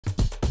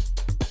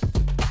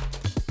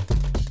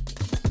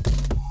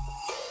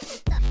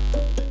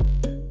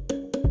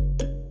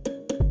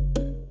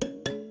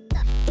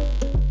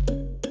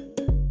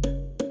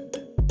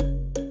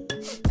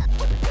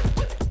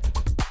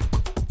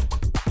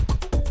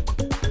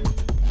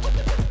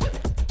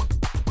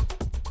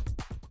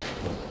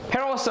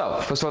What's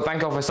up? First of all,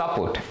 thank you for your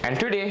support. And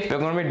today we're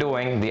going to be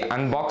doing the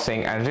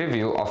unboxing and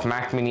review of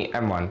Mac Mini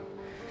M1.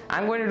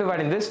 I'm going to divide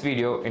in this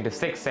video into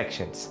 6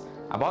 sections: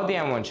 about the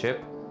M1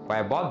 chip, why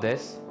I bought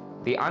this,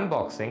 the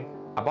unboxing,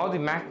 about the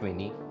Mac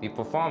Mini, the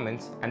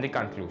performance, and the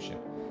conclusion.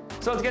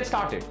 So let's get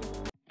started.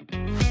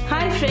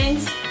 Hi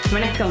friends,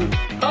 Vanakkam.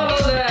 Hello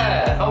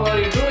there, how are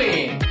you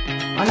doing?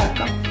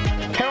 Vanakkam.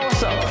 Hey,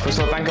 what's up? First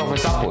of all, thank you for your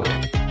support.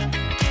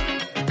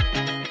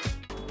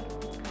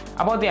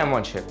 About the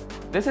M1 chip.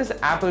 This is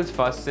Apple's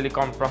first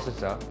silicon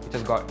processor, which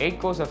has got 8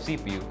 cores of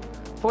CPU,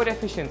 4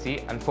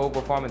 efficiency and 4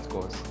 performance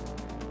cores,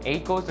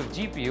 8 cores of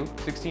GPU,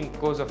 16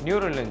 cores of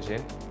neural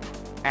engine,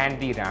 and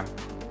the RAM.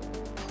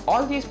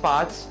 All these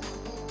parts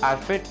are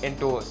fit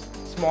into a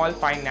small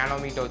 5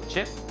 nanometer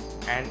chip,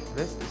 and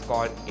this is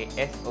called a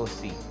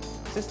SoC,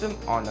 System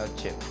on a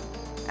Chip.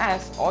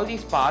 As all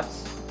these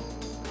parts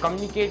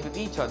communicate with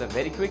each other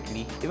very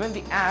quickly, even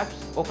the apps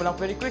open up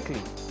very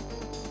quickly.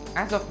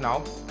 As of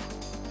now,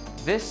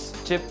 this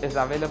chip is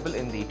available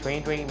in the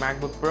 2020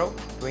 MacBook Pro,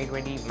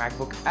 2020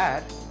 MacBook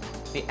Air,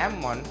 the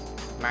M1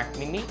 Mac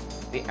Mini,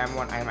 the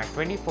M1 iMac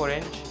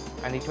 24-inch,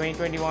 and the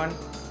 2021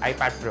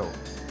 iPad Pro.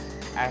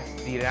 As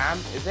the RAM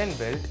is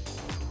inbuilt,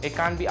 it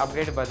can't be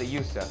upgraded by the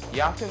user.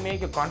 You have to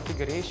make a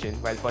configuration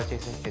while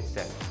purchasing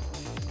itself.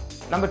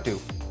 Number 2.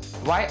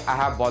 Why I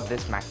have bought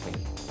this Mac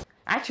Mini.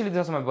 Actually,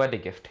 this was my birthday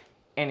gift.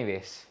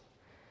 Anyways,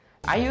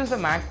 I use the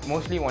Mac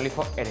mostly only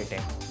for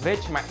editing,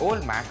 which my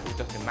old Mac, which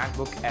was the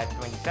MacBook Air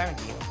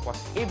 2017, was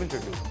able to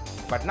do.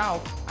 But now,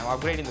 I'm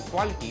upgrading the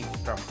quality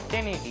from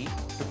 1080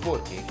 to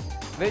 4K,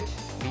 which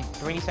the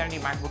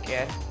 2017 MacBook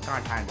Air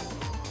can't handle.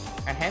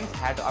 And hence, I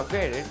had to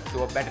upgrade it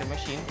to a better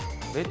machine,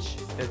 which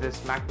is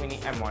this Mac Mini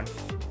M1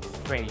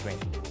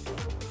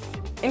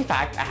 2020. In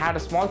fact, I had a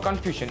small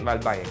confusion while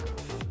buying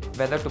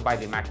whether to buy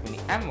the Mac Mini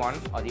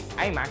M1 or the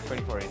iMac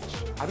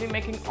 24-inch. I'll be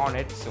making on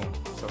it soon,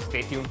 so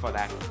stay tuned for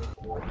that.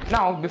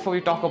 Now, before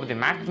we talk about the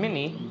Mac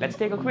Mini, let's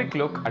take a quick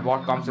look at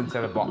what comes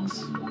inside the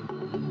box.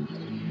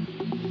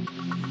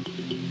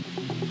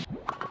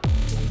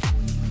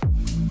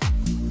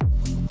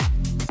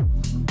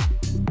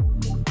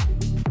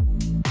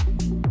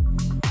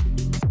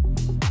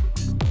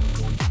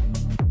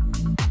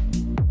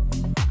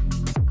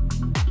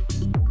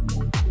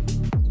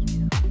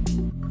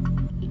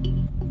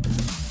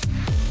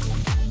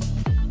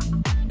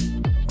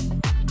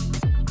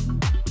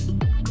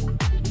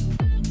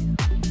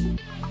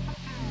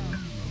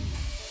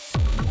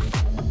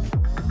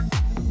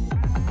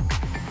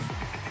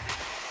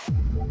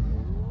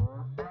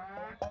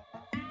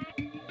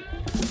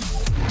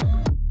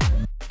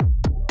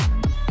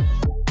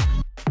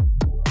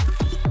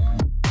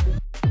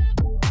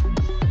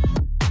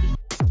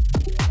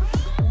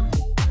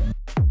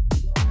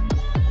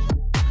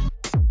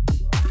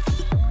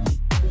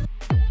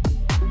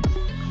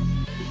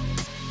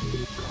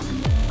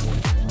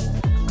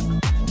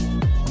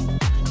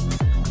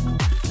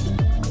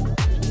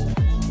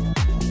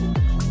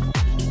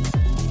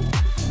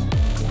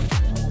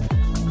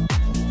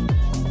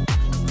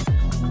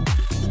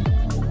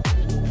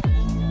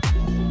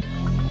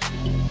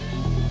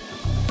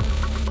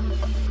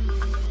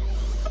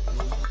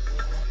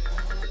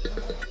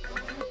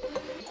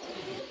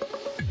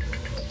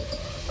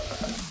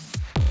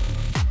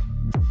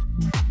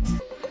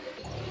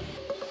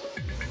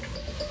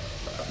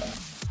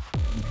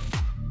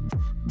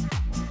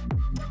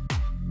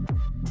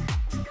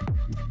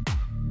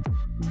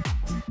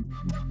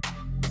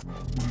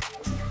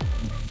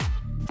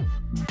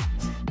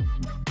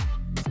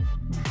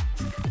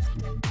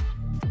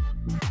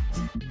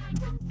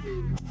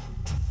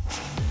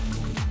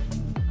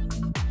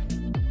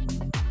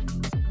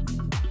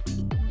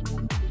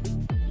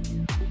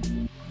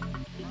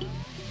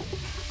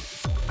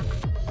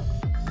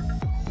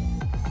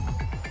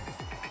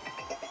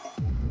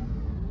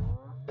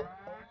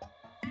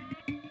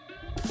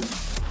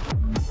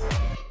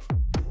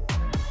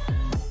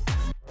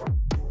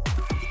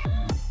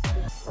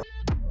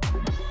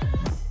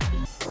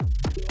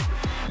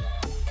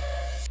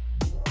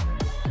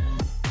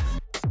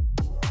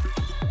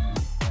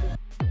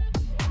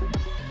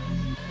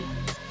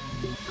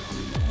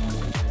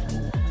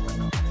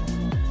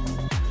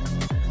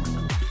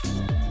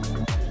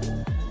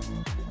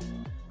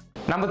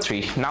 Number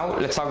 3. Now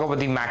let's talk about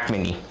the Mac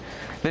Mini.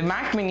 The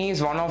Mac Mini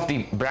is one of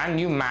the brand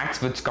new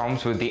Macs which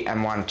comes with the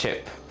M1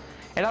 chip.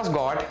 It has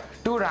got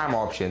 2 RAM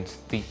options,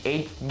 the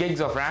 8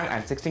 gigs of RAM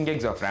and 16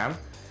 gigs of RAM,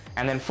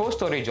 and then 4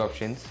 storage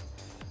options,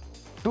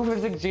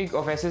 256 gigs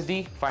of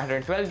SSD,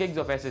 512 gigs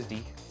of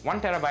SSD, 1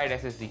 terabyte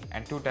SSD,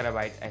 and 2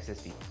 terabyte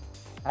SSD.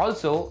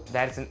 Also,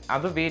 there is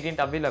another variant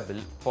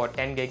available for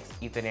 10 gigs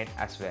Ethernet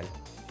as well.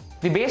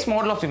 The base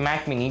model of the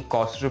Mac Mini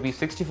costs Rs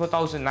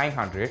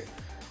 64,900,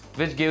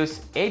 which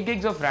gives 8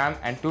 gigs of RAM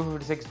and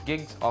 256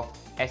 gigs of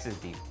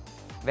SSD.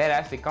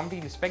 Whereas the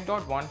company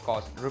Spec.1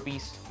 costs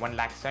Rs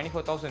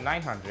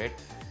 1,74,900,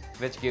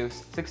 which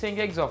gives 16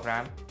 gigs of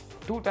RAM,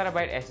 2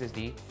 terabyte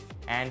SSD,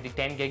 and the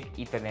 10 gig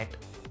Ethernet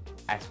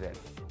as well.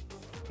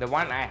 The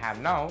one I have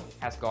now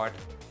has got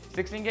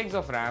 16 gigs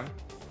of RAM,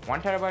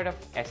 1TB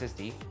of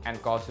SSD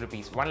and costs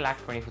Rs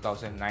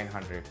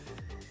 1,24,900.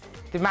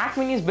 The Mac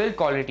Mini's build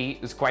quality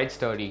is quite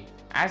sturdy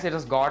as it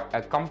has got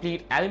a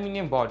complete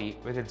aluminium body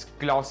with its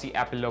glossy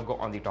Apple logo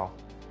on the top.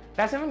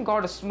 It has even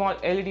got a small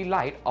LED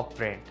light up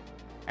front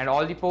and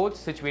all the ports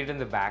situated in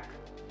the back,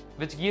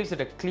 which gives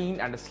it a clean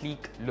and a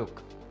sleek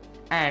look.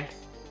 And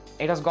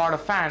it has got a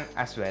fan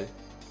as well,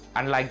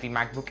 unlike the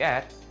MacBook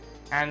Air,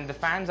 and the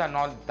fans are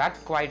not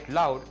that quite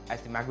loud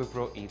as the MacBook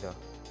Pro either.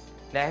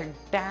 They're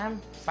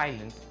damn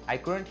silent. I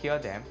couldn't hear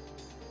them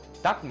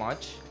that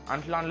much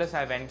unless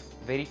I went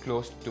very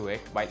close to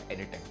it while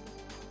editing.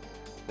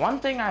 One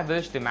thing I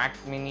wish the Mac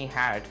Mini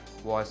had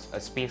was a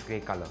space gray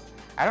color.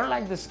 I don't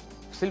like this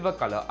silver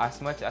color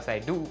as much as I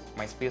do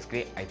my space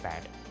gray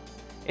iPad.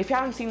 If you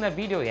haven't seen that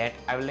video yet,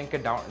 I will link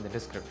it down in the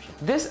description.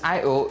 This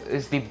I/O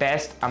is the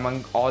best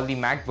among all the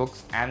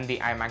MacBooks and the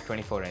iMac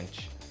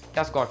 24-inch. It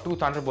has got two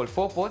Thunderbolt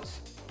 4 ports,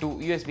 two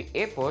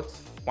USB-A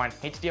ports, one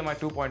HDMI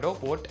 2.0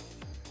 port,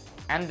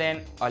 and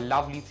then a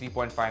lovely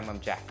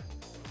 3.5mm jack.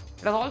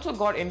 It has also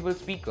got inbuilt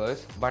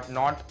speakers, but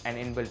not an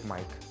inbuilt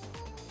mic.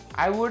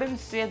 I wouldn't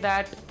say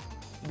that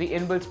the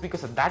inbuilt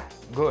speakers are that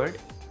good.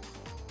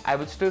 I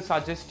would still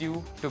suggest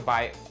you to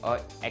buy an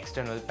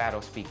external pair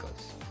of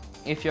speakers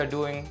if you're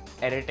doing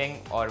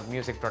editing or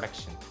music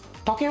production.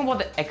 Talking about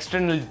the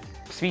external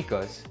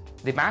speakers,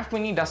 the Mac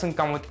Mini doesn't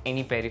come with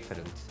any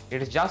peripherals.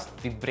 It is just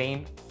the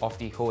brain of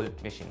the whole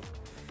machine.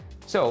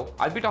 So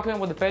I'll be talking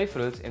about the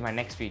peripherals in my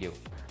next video.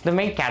 The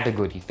main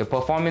category, the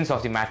performance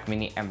of the Mac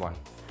Mini M1.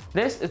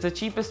 This is the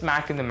cheapest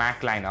Mac in the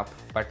Mac lineup,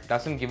 but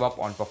doesn't give up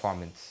on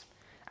performance.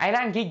 I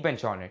ran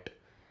Geekbench on it,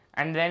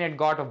 and then it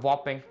got a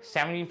whopping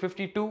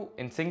 1752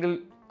 in single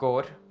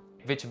core,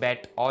 which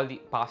bet all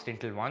the past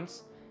Intel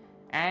ones,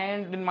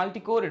 and in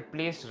multi-core it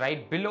placed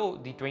right below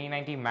the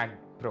 2019 Mac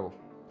Pro.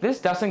 This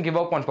doesn't give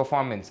up on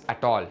performance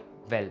at all.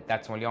 Well,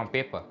 that's only on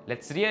paper.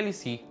 Let's really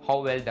see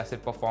how well does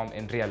it perform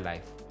in real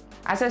life.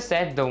 As I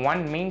said, the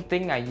one main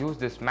thing I use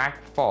this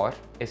Mac for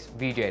is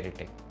video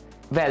editing.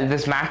 Well,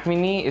 this Mac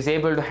Mini is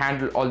able to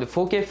handle all the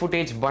 4K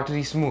footage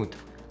buttery smooth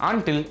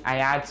until I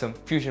add some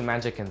Fusion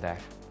magic in there.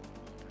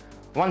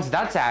 Once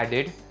that's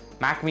added,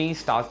 Mac Mini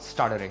starts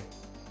stuttering.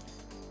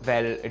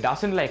 Well, it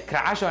doesn't like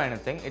crash or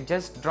anything, it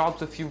just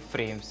drops a few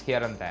frames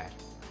here and there.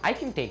 I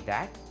can take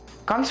that.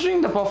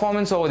 Considering the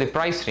performance over the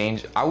price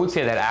range, I would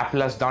say that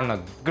Apple has done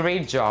a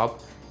great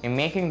job in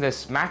making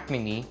this Mac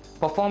Mini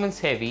performance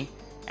heavy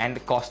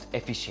and cost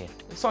efficient.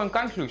 So in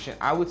conclusion,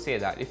 I would say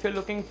that if you're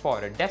looking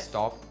for a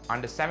desktop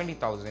under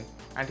 70,000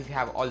 and if you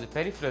have all the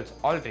peripherals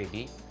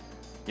already,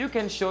 you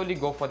can surely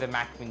go for the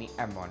Mac Mini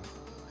M1.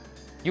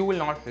 You will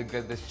not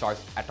regret this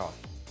choice at all.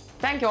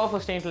 Thank you all for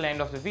staying till the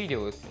end of the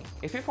video with me.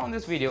 If you found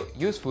this video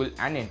useful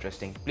and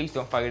interesting, please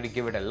don't forget to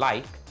give it a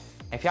like.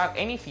 If you have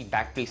any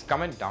feedback, please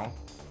comment down.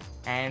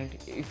 And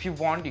if you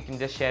want, you can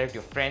just share it to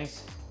your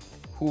friends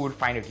who would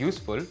find it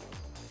useful.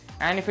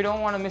 And if you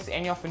don't want to miss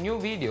any of the new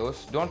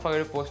videos, don't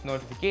forget to post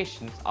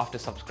notifications after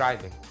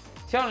subscribing.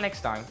 See you all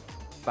next time.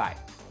 Bye.